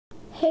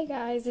Hey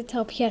guys, it's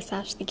LPS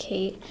Ashley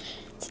Kate.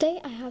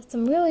 Today I have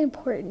some really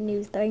important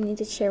news that I need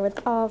to share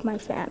with all of my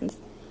fans.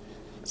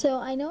 So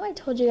I know I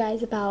told you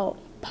guys about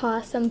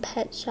Possum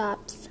Pet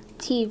Shop's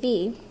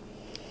TV,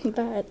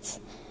 but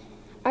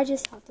I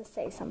just have to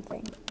say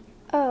something.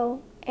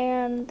 Oh,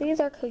 and these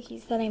are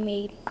cookies that I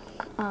made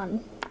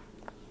on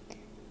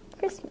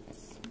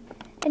Christmas.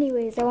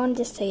 Anyways, I wanted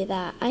to say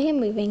that I am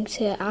moving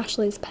to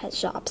Ashley's Pet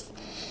Shops,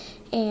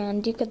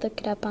 and you could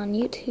look it up on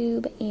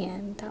YouTube,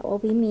 and that will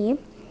be me.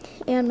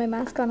 And my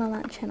mascot on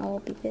that channel will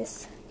be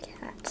this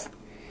cat.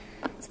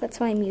 So that's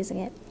why I'm using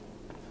it.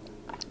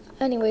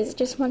 Anyways, I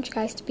just want you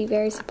guys to be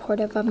very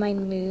supportive of my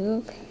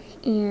move.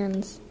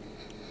 And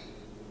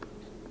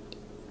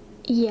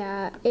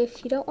yeah,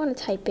 if you don't want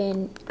to type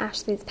in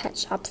Ashley's Pet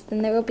Shops,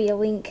 then there will be a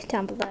link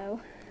down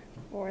below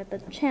for the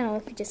channel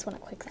if you just want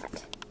to click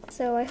that.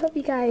 So I hope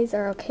you guys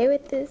are okay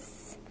with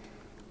this.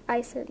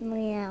 I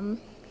certainly am.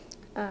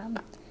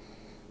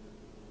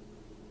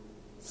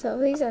 So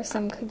these are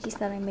some cookies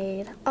that I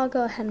made. I'll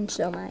go ahead and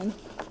show mine.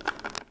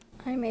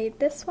 I made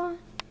this one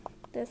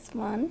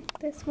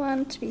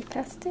to be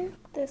festive,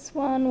 this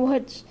one,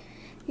 which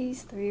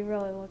these three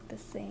really look the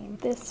same,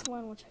 this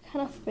one, which I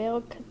kind of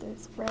failed because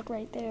there's red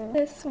right there,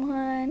 this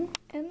one,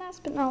 and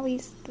last but not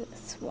least,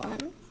 this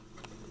one.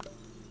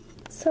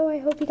 So I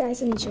hope you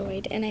guys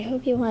enjoyed, and I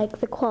hope you like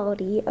the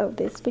quality of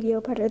this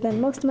video better than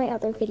most of my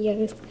other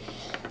videos.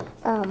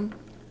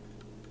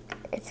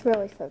 It's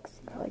really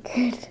focusing really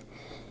good.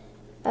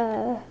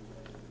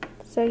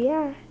 So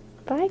yeah,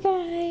 bye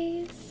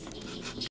guys!